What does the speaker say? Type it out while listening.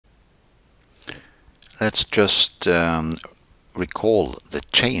Let's just recall the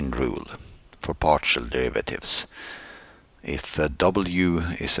chain rule for partial derivatives. If w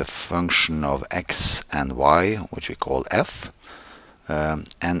is a function of x and y, which we call f,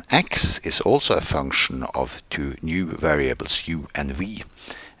 and x is also a function of two new variables u and v,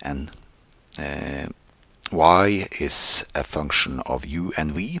 and y is a function of u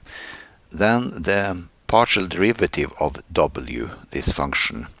and v, then the partial derivative of w, this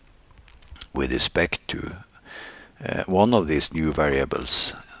function, with respect to one of these new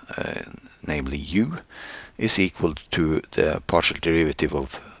variables, namely u, is equal to the partial derivative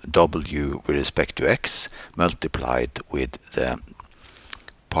of w with respect to x multiplied with the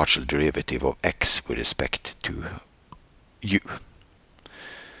partial derivative of x with respect to u.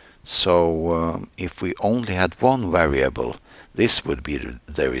 So if we only had one variable, this would be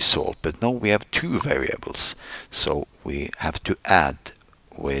the result, but now we have two variables, so we have to add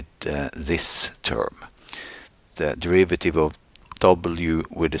with this term the derivative of w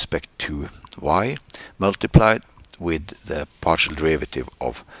with respect to y multiplied with the partial derivative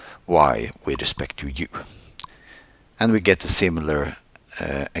of y with respect to u, and we get a similar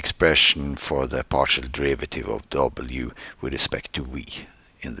expression for the partial derivative of w with respect to v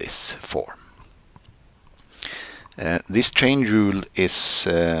in this form. This chain rule is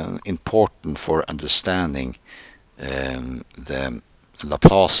important for understanding the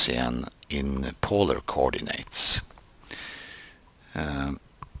Laplacian in polar coordinates.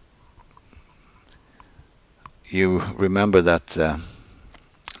 You remember that the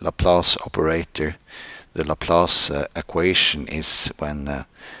Laplace operator, the Laplace equation, is when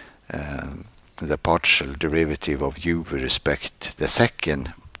the partial derivative of u with respect, the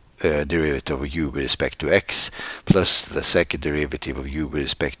second derivative of u with respect to x plus the second derivative of u with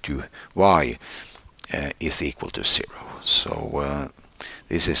respect to y is equal to 0. So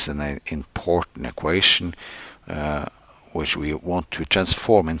this is an important equation which we want to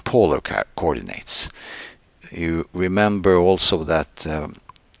transform in polar coordinates. You remember also that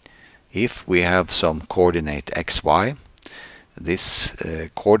if we have some coordinate xy, this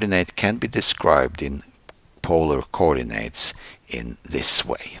coordinate can be described in polar coordinates in this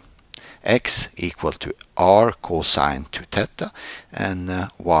way. X equal to r cosine to theta, and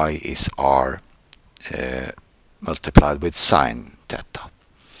y is r multiplied with sine theta.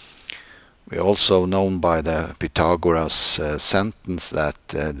 We are also known by the Pythagoras sentence that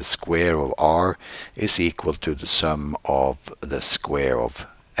the square of r is equal to the sum of the square of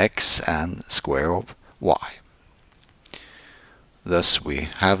x and square of y. Thus we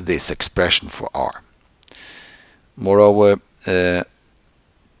have this expression for r. Moreover, the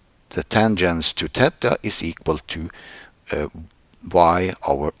tangents to theta is equal to y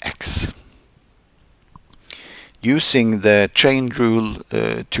over x. Using the chain rule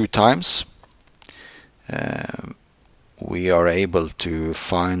 2 times, we are able to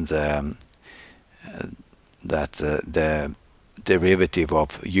find that the derivative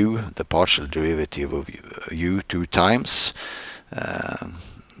of u, the partial derivative of u 2 times,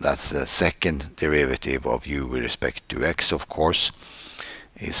 that's the second derivative of u with respect to x, of course,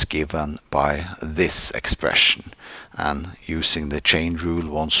 is given by this expression. And using the chain rule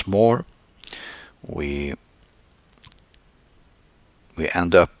once more, we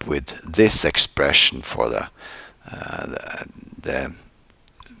end up with this expression for the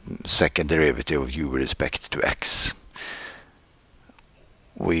second derivative of u with respect to x.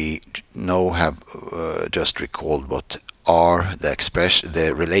 We now have just recalled what r,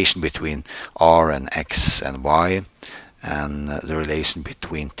 the relation between r and x and y, and the relation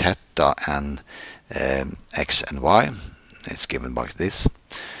between theta and x and y. It's given by this.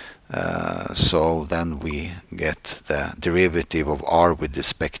 So then we get the derivative of r with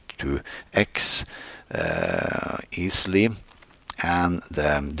respect to x easily, and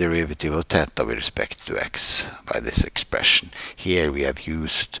the derivative of theta with respect to x by this expression. Here we have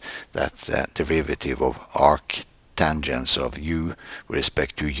used that the derivative of arc tangents of u with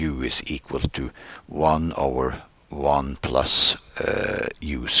respect to u is equal to 1 over 1 plus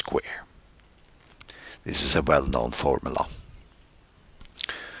u square. This is a well-known formula.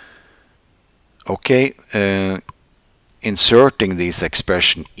 Okay, inserting these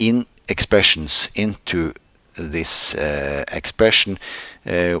expressions into this expression,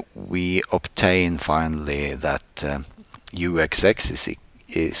 we obtain finally that uxx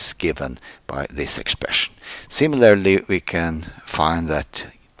is given by this expression. Similarly, we can find that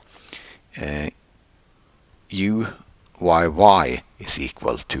uyy is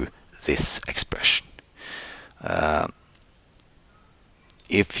equal to this expression.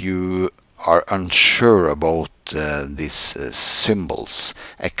 If you are unsure about these symbols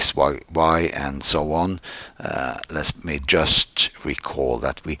x, y, and so on, let me just recall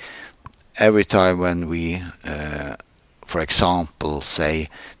that every time when we for example say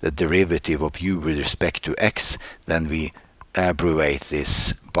the derivative of u with respect to x, then we abbreviate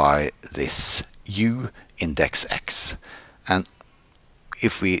this by this u index x. And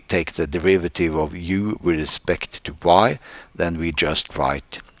if we take the derivative of u with respect to y, then we just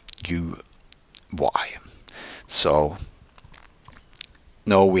write uy. So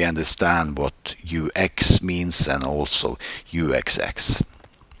now we understand what ux means and also uxx.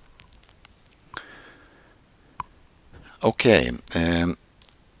 Okay,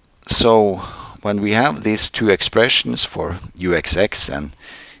 so when we have these two expressions for uxx and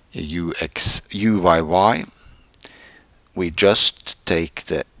uyy, we just take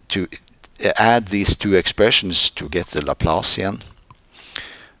to add these two expressions to get the Laplacian,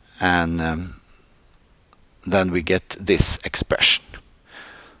 and then we get this expression.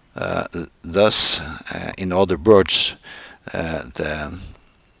 Thus, in other words,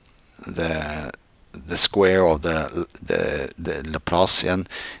 the square of the Laplacian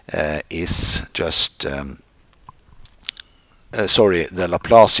is just the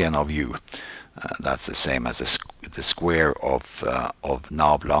Laplacian of u. That's the same as the square of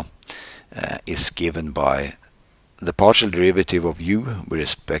nabla is given by the partial derivative of u with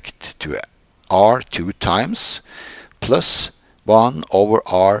respect to r 2 times plus 1 over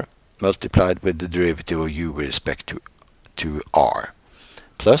r multiplied with the derivative of u with respect to r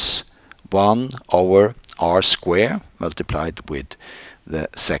plus 1 over r square multiplied with the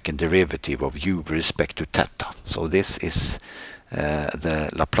second derivative of u with respect to theta. So this is the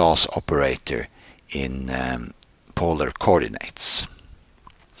Laplace operator in polar coordinates.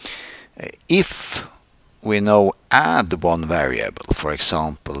 If we now add one variable, for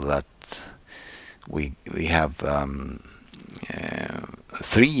example that we have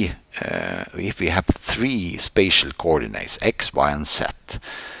if we have three spatial coordinates x, y, and z,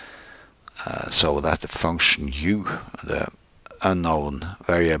 so that the function u, the unknown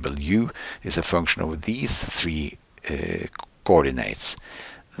variable u, is a function of these three coordinates,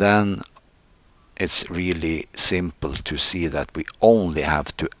 then it's really simple to see that we only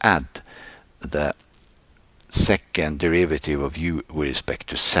have to add the second derivative of u with respect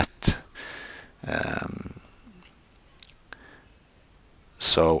to z.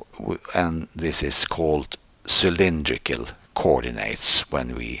 And this is called cylindrical coordinates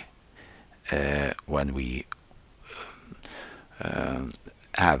when we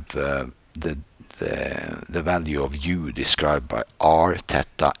have the value of u described by r,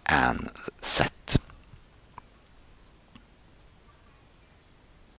 theta, and z.